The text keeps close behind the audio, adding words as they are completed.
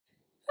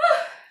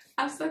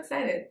I'm so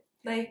excited.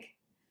 Like,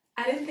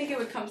 I didn't think it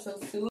would come so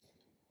soon.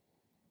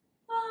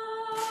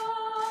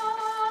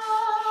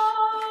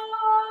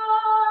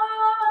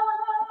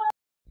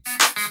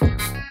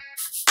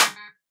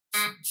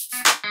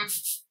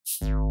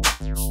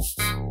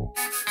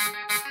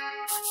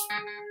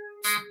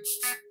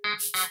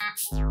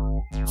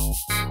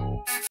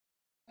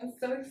 I'm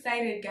so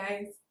excited,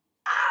 guys.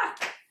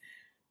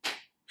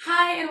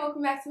 Hi, and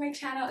welcome back to my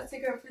channel. It's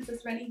your girl,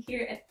 PrincessReni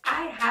here, and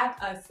I have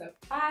a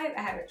surprise.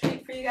 I have a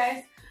treat for you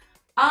guys.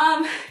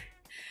 I'm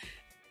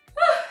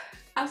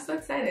so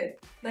excited.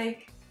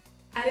 Like,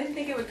 I didn't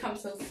think it would come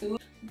so soon,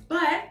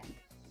 but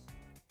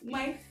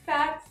my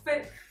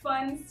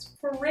FABFITFUN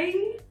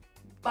spring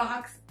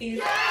box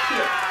is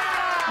here.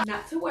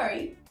 Not to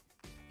worry,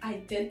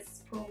 I did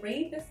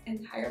spray this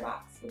entire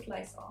box with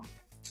Lysol.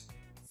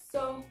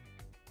 So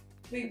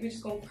we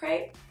just gonna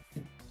pray.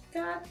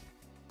 God,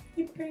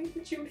 you pray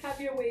that you would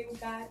have your way, oh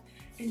God.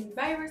 Any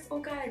virus, oh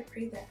God, I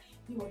pray that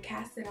you will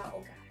cast it out, oh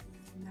God.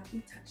 You will not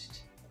be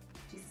touched.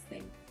 In Jesus'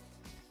 name.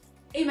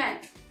 Amen.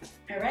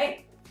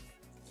 Alright.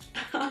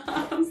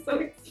 I'm so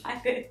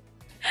excited.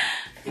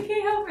 I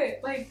can't help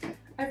it. Like,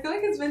 I feel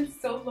like it's been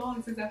so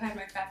long since I've had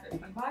my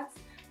FABFITFUN box,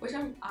 which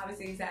I'm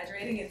obviously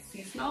exaggerating, it's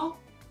seasonal.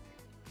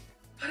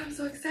 But I'm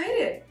so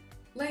excited.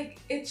 Like,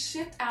 it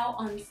shipped out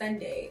on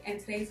Sunday and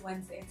today's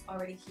Wednesday. It's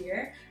already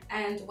here.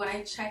 And when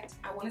I checked,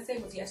 I want to say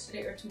it was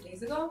yesterday or 2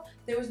 days ago,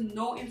 there was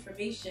no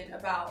information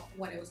about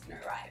when it was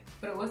going to arrive.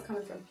 But it was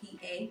coming from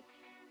PA.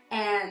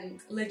 And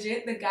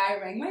legit, the guy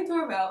rang my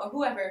doorbell, or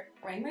whoever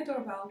rang my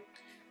doorbell.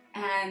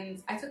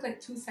 And I took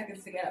like 2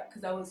 seconds to get up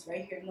because I was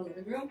right here in the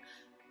living room.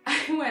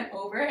 I went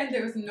over and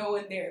there was no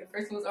one there. The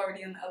person was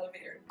already in the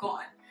elevator,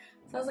 gone.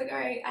 So I was like,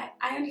 alright,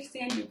 I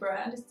understand you, bro.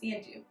 I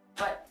understand you.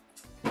 But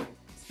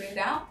spray it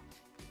out.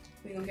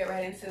 We're gonna get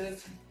right into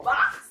this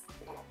box.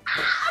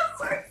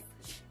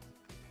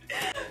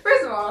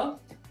 First of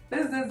all,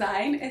 this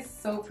design is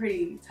so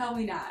pretty. Tell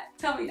me not.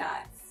 Tell me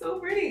not. So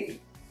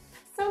pretty.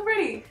 So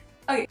pretty.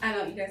 Okay, I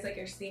know you guys like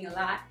are seeing a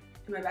lot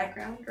in my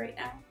background right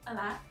now. A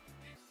lot.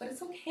 But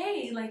it's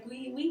okay. Like,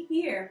 we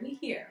here,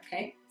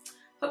 okay?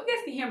 Hope you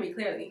guys can hear me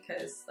clearly,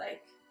 because,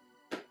 like,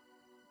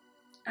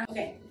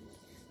 okay,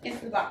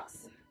 into the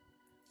box.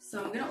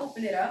 So I'm gonna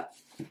open it up.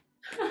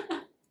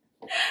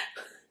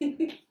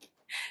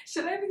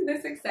 Should I be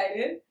this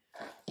excited?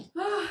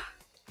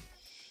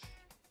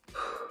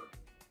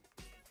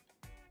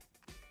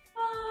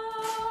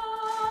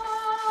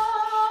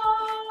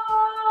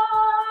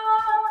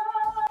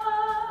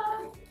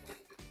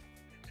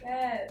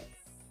 Yes.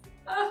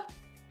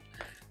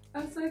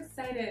 I'm so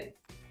excited.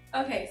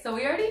 Okay, so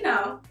we already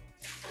know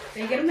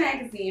they get a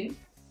magazine.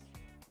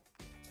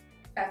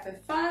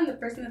 FABFITFUN. The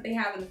person that they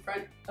have in the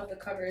front of the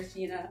cover is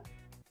Gina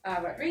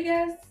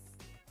Rodriguez.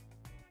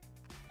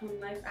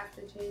 Life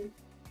After Jane.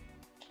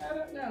 I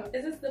don't know.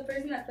 Is this the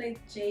person that played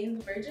Jane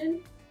the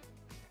Virgin?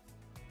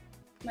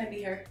 Might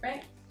be her,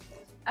 right?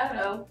 I don't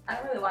know. I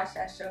don't really watch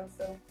that show,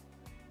 so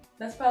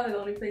that's probably the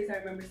only place I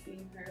remember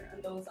seeing her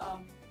on those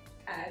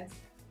ads.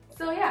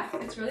 So yeah,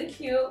 it's really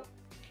cute.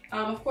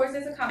 Of course,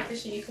 there's a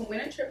competition. You can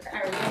win a trip to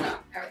Arizona.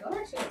 Arizona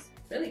actually looks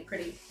really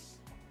pretty.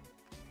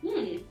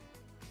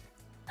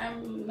 I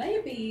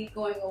may be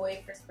going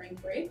away for spring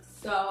break,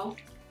 so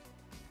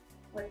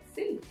let's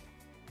see.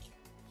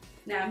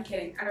 Nah, I'm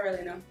kidding. I don't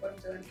really know what I'm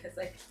doing because,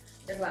 like,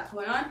 there's a lot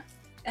going on.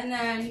 And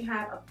then you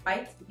have a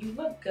bite. You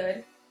look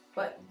good,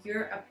 but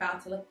you're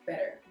about to look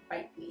better.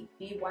 Bite me.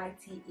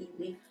 B-Y-T-E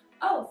me.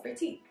 Oh, for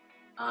tea.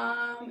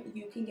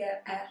 You can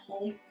get a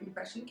home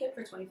impression kit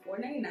for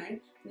 $24.99,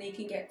 and then you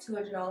can get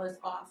 $200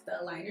 off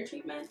the liner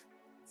treatment.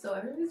 So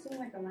everybody's doing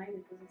like a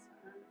liner business.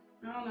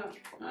 I don't know.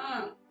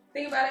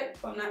 Think about it,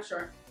 but I'm not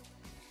sure.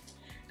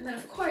 And then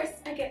of course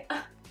I get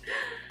a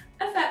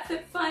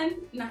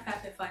FABFITFUN, not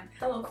FABFITFUN,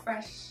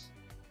 HelloFresh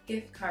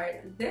gift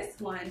card. This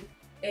one,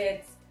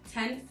 it's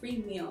 10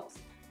 free meals.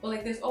 But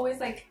like, there's always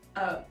like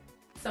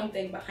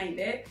something behind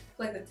it.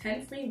 Like, the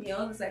 10 free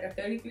meals is like a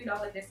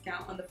 $33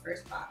 discount on the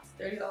first box,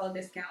 $30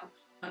 discount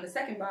on the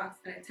second box,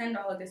 and a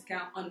 $10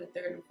 discount on the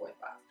third and fourth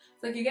box.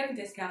 So like, you're getting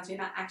discounts, you're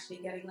not actually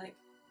getting like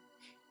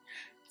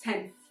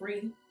 10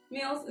 free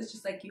meals. It's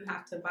just like you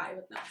have to buy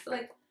with them. So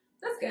like,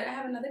 that's good. I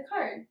have another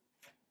card.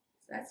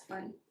 So that's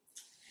fun.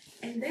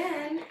 And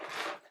then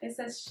it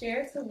says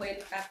share to win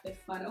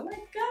FABFITFUN. Oh my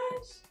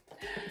gosh.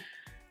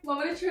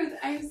 Moment of truth.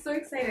 I am so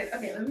excited.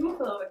 Okay, let me move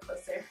a little bit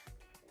closer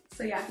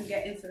so y'all can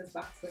get into this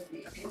box with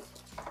me, okay?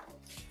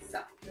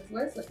 So, this is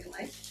what it's looking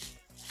like.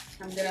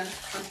 I'm gonna,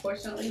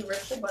 unfortunately,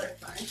 rip the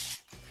butterfly.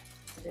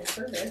 This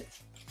or this.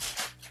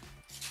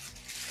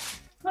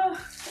 Oh,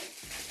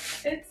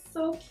 it's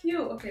so cute.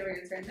 Okay, we're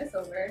gonna turn this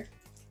over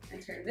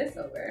and turn this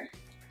over.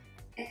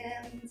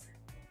 And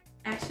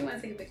I actually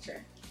want to take a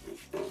picture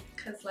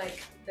because,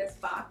 like, this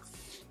box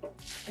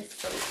is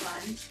so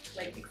fun,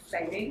 like,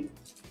 exciting.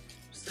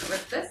 Just gonna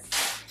rip this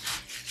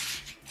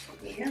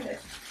and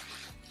this.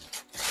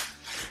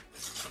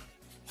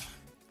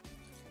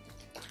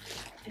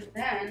 And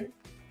then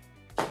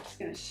I'm just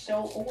gonna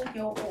show all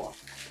y'all off.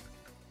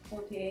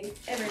 Okay,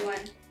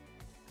 everyone.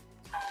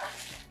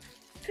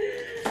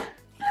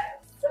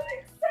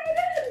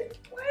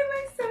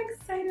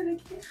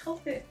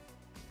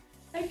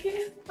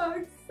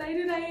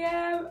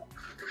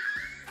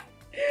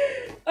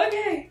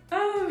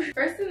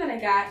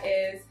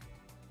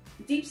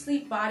 Deep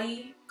Sleep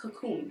Body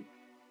Cocoon,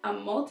 a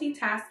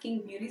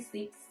multitasking beauty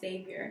sleep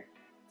savior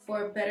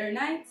for better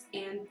nights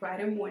and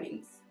brighter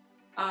mornings.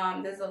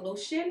 There's a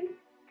lotion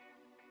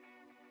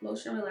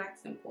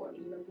relaxing for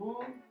Le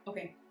Monde.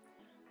 Okay.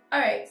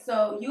 Alright,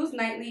 so use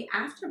nightly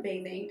after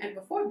bathing and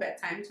before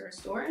bedtime to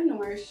restore and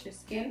nourish your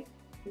skin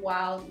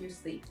while you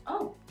sleep.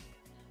 Oh,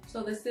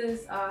 so this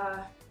is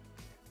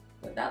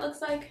what that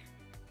looks like.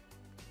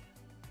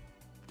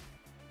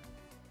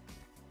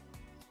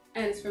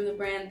 And it's from the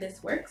brand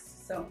This Works,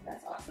 so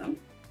that's awesome.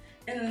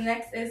 And then the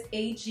next is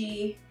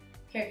AG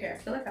Hair Care. I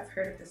feel like I've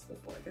heard of this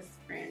before, this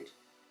brand.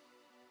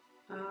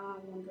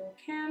 One girl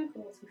can,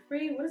 cruelty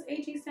free. What does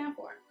AG stand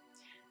for?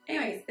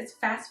 Anyways, it's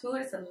fast food.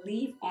 It's a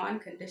leave-on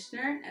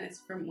conditioner and it's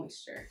for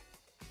moisture.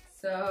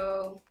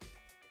 So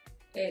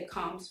it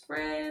calms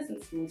frizz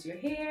and smooths your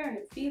hair and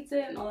it feeds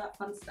it and all that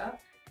fun stuff.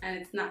 And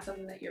it's not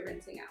something that you're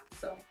rinsing out.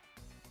 So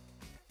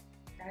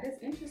that is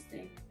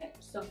interesting. Okay,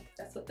 so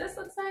that's what this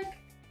looks like.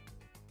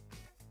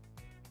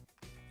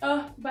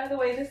 Oh, by the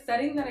way, this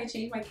setting that I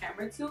changed my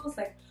camera to is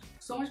like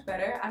so much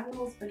better. I don't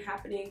know what's been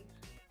happening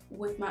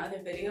with my other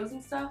videos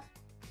and stuff,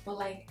 but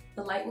like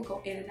the light will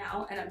go in and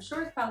out, and I'm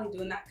sure it's probably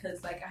doing that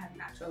because like I have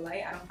natural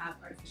light. I don't have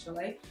artificial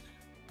light,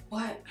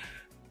 but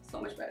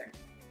so much better.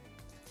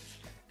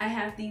 I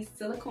have these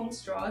silicone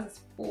straws.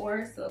 It's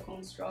 4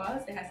 silicone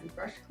straws. It has a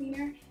brush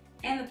cleaner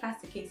and the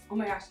plastic case. Oh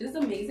my gosh, this is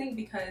amazing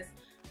because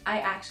I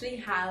actually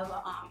have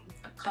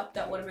a cup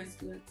that one of my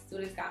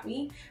students got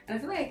me, and I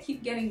feel like I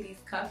keep getting these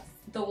cups,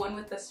 the one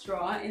with the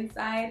straw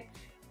inside,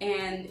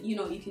 and you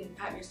know, you can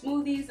have your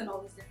smoothies and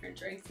all these different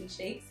drinks and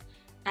shakes.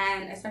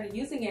 And I started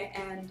using it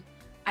and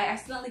I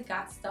accidentally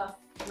got stuff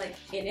like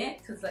in it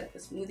because like the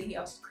smoothie,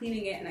 I was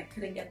cleaning it and I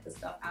couldn't get the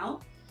stuff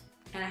out,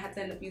 and I had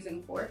to end up using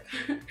a fork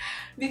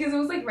because it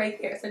was like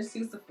right there. So I just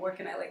used the fork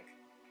and I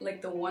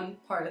like the one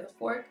part of the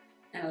fork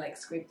and I like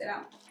scraped it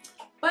out.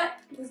 But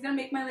this is gonna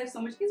make my life so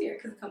much easier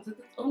because it comes with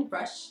its own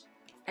brush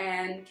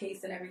and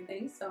case and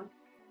everything, so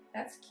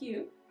that's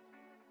cute.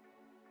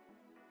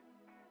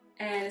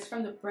 And it's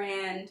from the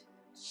brand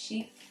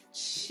Chic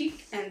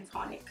and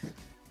Tonic.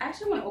 I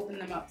actually want to open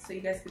them up so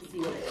you guys can see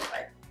what they look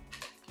like.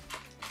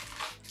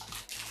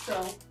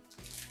 So,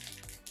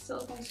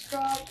 silicone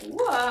straw,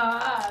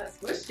 wow,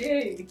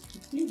 squishy.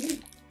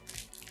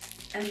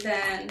 And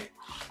then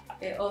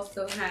it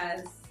also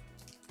has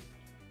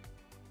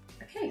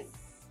a case.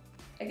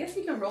 I guess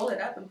you can roll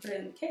it up and put it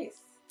in the case.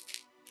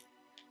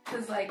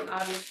 Because like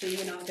obviously,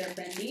 you know, they're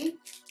bendy.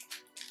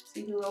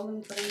 So you can roll them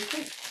and put it in the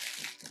case.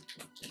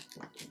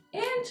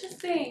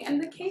 Interesting.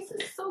 And the case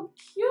is so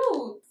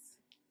cute.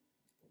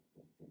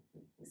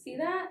 See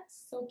that?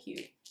 So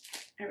cute.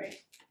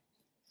 Alright.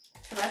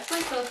 So that's my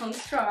silicone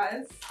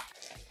straws.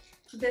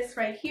 This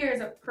right here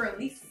is a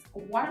Perlice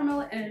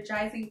Watermelon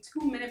Energizing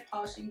 2-minute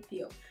polishing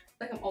peel.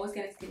 Like I'm always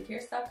getting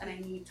skincare stuff and I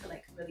need to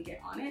like really get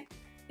on it.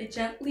 It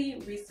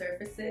gently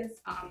resurfaces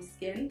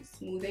skin,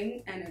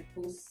 smoothing, and it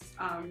boosts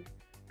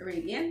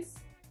radiance.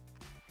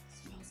 It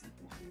smells like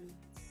watermelons.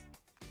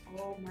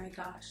 Oh my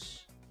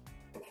gosh.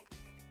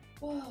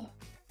 Whoa.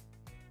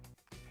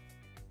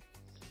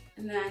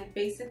 And then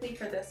basically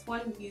for this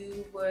one,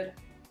 you would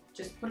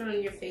just put it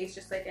on your face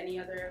just like any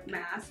other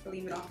mask,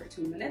 leave it on for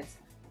 2 minutes,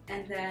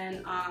 and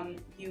then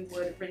you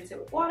would rinse it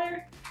with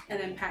water and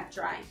then pat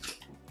dry.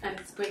 And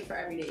it's great for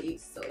everyday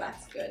use, so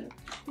that's good.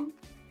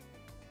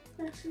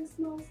 It actually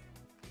smells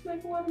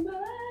like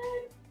watermelon.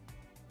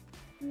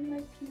 Isn't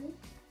that cute?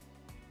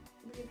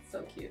 It's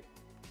so cute.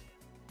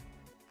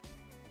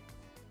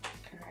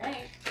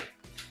 Alright.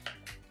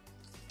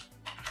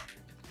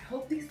 I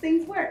hope these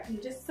things work,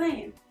 I'm just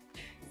saying.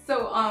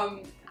 So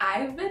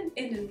I've been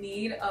in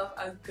need of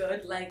a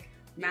good like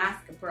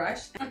mask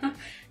brush.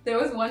 There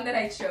was one that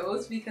I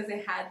chose because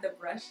it had the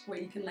brush where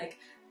you can like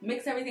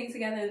mix everything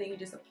together and then you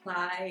just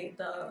apply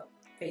the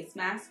face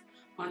mask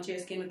onto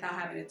your skin without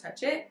having to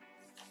touch it.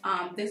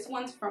 This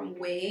one's from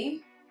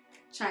Way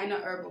China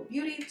Herbal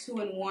Beauty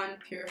 2-in-1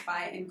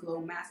 Purify and Glow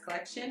Mask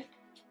Collection.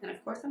 And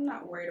of course I'm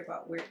not worried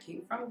about where it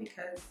came from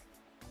because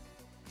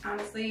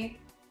honestly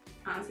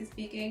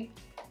speaking,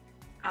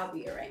 I'll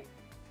be alright.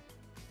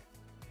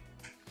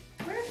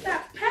 Where's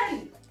that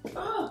pen?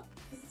 Oh,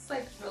 this is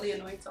like really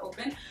annoying to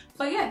open.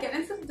 But yeah, get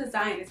into the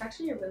design. It's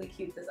actually a really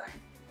cute design.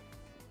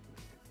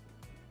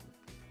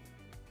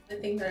 The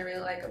thing that I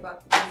really like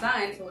about the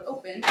design, so it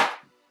opens,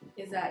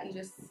 is that you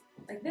just,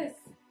 like this.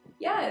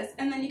 Yes,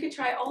 and then you can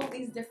try all of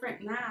these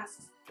different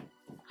masks.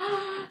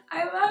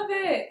 I love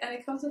it! And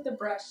it comes with a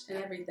brush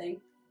and everything.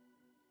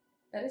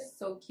 That is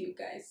so cute,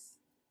 guys.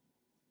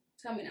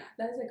 Tell me not.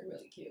 That is like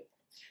really cute.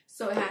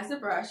 So it has a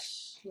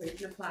brush where you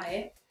can apply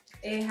it.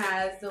 It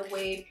has the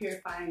Way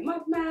Purifying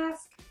Mud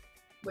Mask,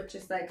 which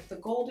is like the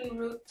golden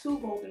root, 2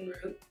 golden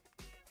root,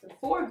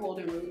 4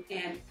 golden root,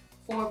 and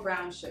 4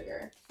 brown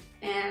sugar.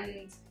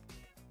 And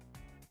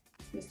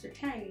Mr.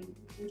 Tang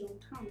is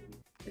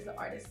the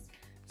artist.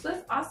 So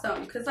that's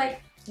awesome because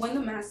like when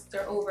the masks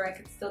are over, I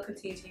could still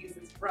continue to use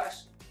this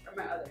brush for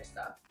my other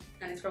stuff.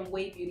 And it's from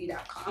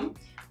waybeauty.com.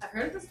 I've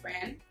heard of this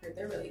brand, heard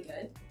they're really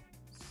good.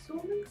 So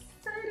I'm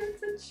excited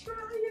to try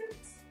it.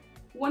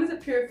 one is a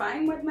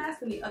purifying mud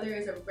mask and the other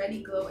is a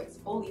Ready Glow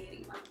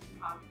exfoliating mask.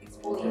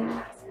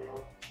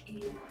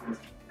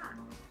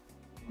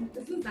 And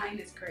this design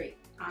is great,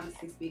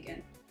 honestly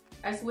speaking.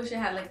 I just wish it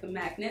had like the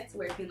magnets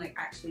where it can like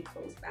actually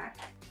close back.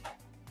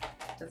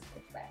 Just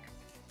close back.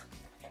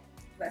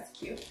 That's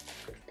cute.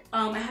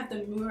 I have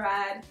the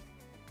Murad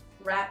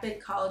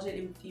Rapid Collagen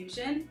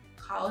Infusion.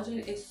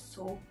 Collagen is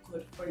so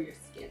good for your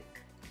skin.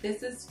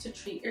 This is to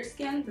treat your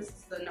skin. This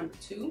is the number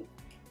 2.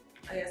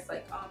 I guess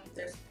like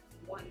there's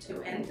 1,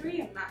 2, and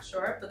 3. I'm not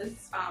sure, but this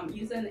is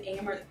using the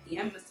AM or the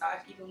PM massage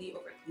evenly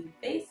over clean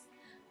face,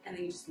 and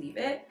then you just leave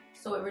it.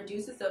 So it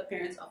reduces the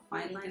appearance of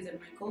fine lines and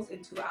wrinkles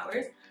in 2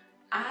 hours.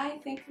 I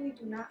thankfully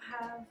do not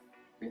have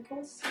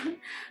wrinkles.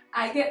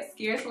 I get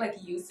scared to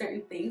like use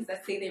certain things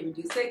that say they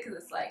reduce it,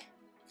 because it's like,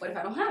 what if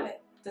I don't have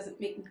it? Does it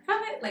make me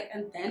have it? Like,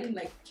 and then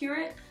like cure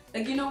it?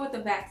 Like, you know, with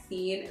the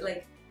vaccine,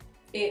 like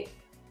it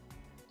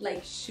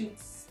like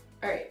shoots.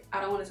 Alright, I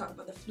don't want to talk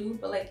about the flu,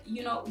 but like,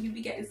 you know, you be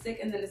getting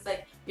sick and then it's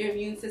like your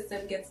immune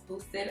system gets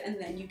boosted and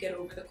then you get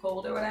over the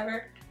cold or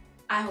whatever.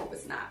 I hope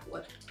it's not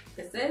what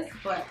this is,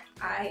 but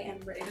I am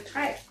ready to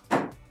try it.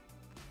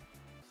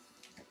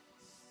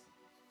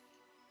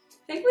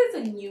 Thankfully it's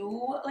a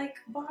new like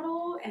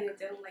bottle and it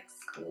didn't like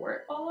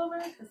squirt all over,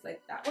 because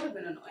like that would have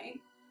been annoying.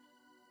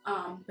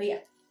 But yeah,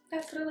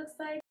 that's what it looks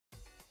like.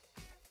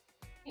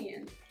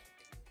 And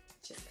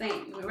just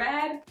saying,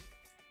 Murad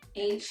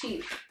ain't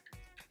cheap.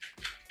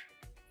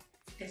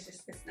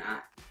 It's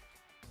not.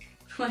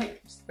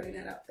 Like, just putting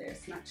that out there,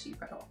 it's not cheap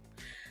at all.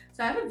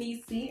 So I have a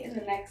VC in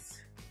the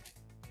next,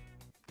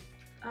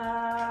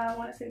 I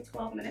want to say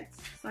 12 minutes.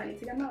 So I need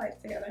to get my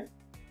life together.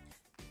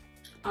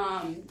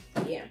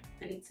 Yeah,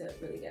 I need to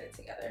really get it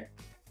together.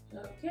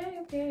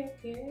 Okay.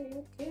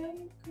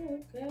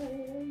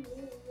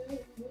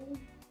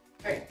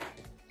 Alright.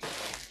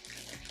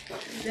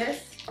 This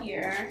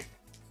here,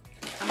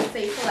 I'm gonna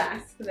save for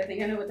last because I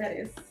think I know what that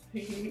is.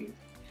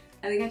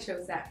 I think I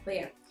chose that, but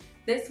yeah.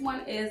 This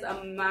one is a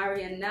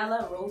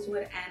Marianella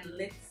Rosewood and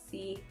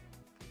Litsi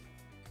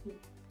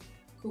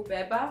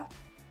Kubeba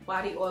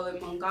body oil in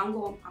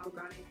Mongongo and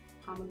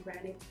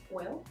pomegranate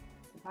oil.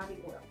 It's a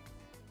body oil.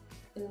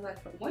 Is it like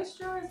for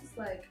moisture? Is this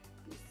like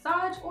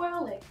massage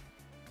oil? Like,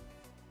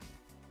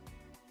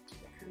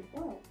 what kind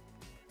of oil?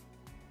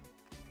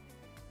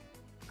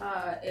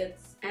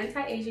 It's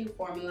anti-aging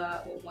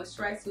formula, will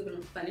moisturize, soothe, and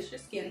replenish your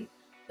skin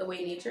the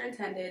way nature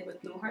intended,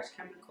 with no harsh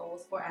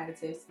chemicals or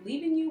additives,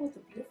 leaving you with a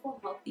beautiful,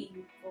 healthy,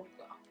 youthful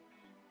glow.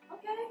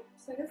 Okay,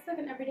 so I guess it's like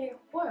an everyday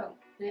oil.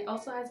 And it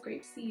also has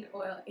grapeseed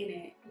oil in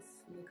it.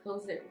 And they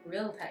closed it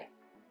real tight.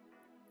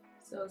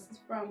 So this is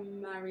from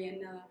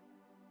Marianella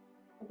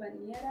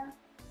Habanera.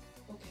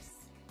 Focus.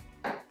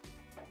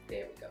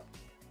 There we go.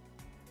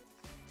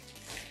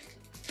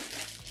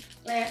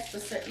 Last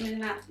but certainly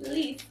not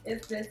least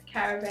is this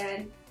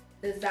Caravan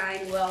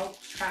Design Well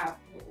Travel.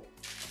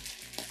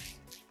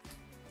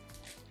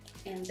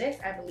 And this,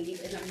 I believe,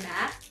 is a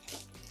mat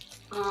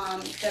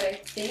that I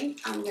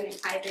think I'm going to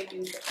either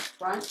use at the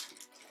front,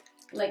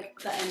 like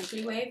the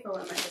entryway for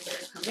when my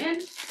visitors come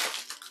in.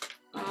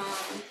 I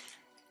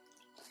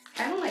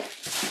haven't like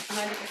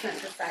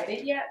 100%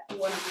 decided yet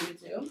what I'm going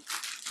to do.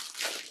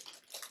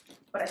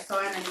 But I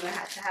saw it and I knew I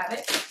had to have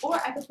it. Or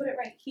I could put it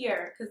right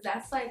here, because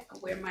that's like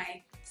where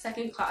my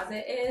second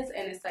closet is,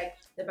 and it's like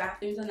the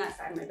bathroom's on that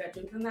side, my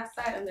bedroom's on that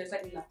side, and there's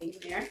like nothing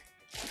there.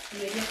 So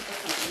maybe I could put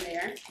something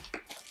there.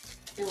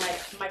 And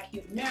like my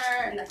cute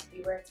mirror, and that could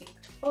be where I take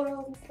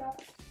photos and stuff.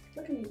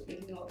 Look at me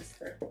thinking all this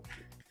stuff.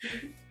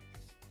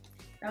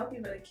 That would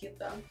be really cute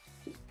though.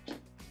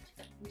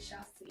 We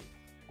shall see.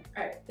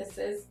 Alright, this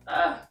is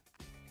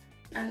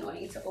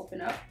annoying to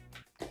open up.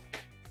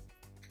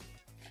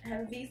 I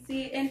have a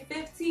VC in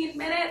 15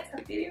 minutes.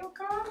 A video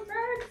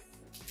conference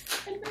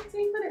in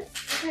 15 minutes.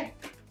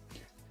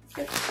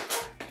 Okay.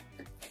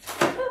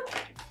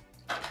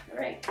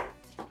 Alright.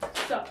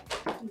 So.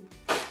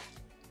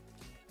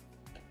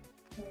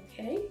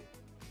 Okay.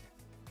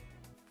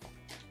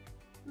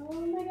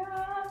 Oh my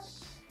gosh.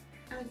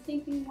 I'm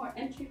thinking more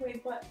entryway,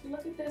 but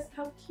look at this.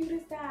 How cute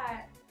is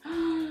that?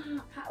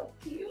 How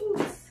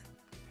cute.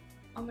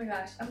 Oh my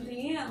gosh. I'm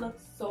thinking it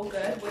looks so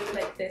good with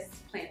like this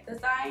plant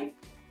design.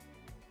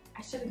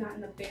 I should have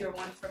gotten a bigger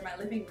one for my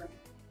living room.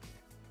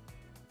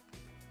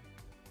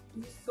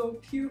 It's so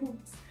cute.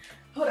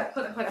 Hold up.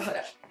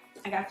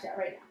 I got you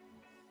right now.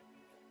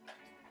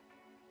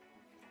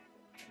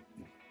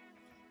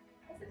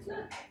 What's it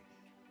look?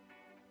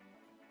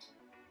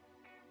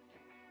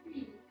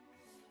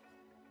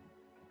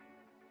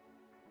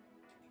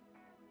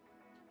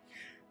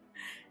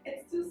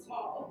 It's too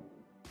small.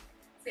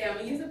 See, I'm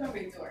gonna use it by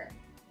my door.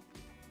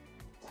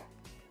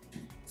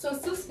 So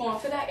it's too small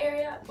for that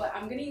area, but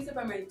I'm gonna use it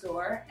by my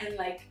door, and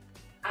like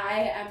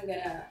I am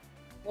gonna,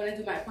 when I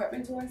do my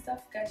apartment tour and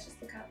stuff, guys,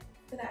 just look out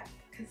for that,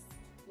 because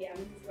yeah, I'm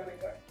gonna use it by my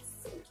door. It's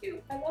so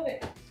cute. I love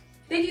it.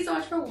 Thank you so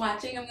much for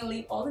watching. I'm gonna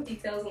leave all the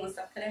details on the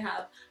stuff that I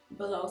have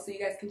below so you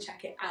guys can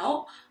check it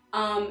out.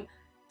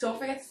 Don't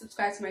forget to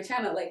subscribe to my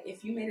channel. Like,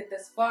 if you made it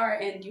this far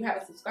and you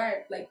haven't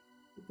subscribed, like,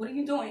 what are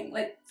you doing?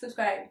 Like,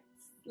 subscribe.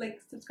 like,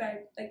 subscribe,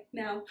 like,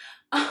 now.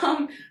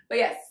 But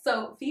yes,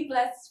 so be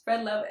blessed,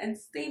 spread love, and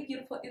stay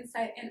beautiful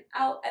inside and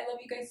out. I love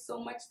you guys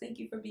so much. Thank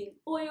you for being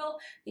loyal.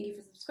 Thank you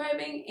for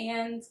subscribing,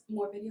 and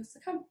more videos to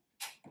come.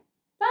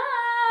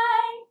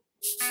 Bye!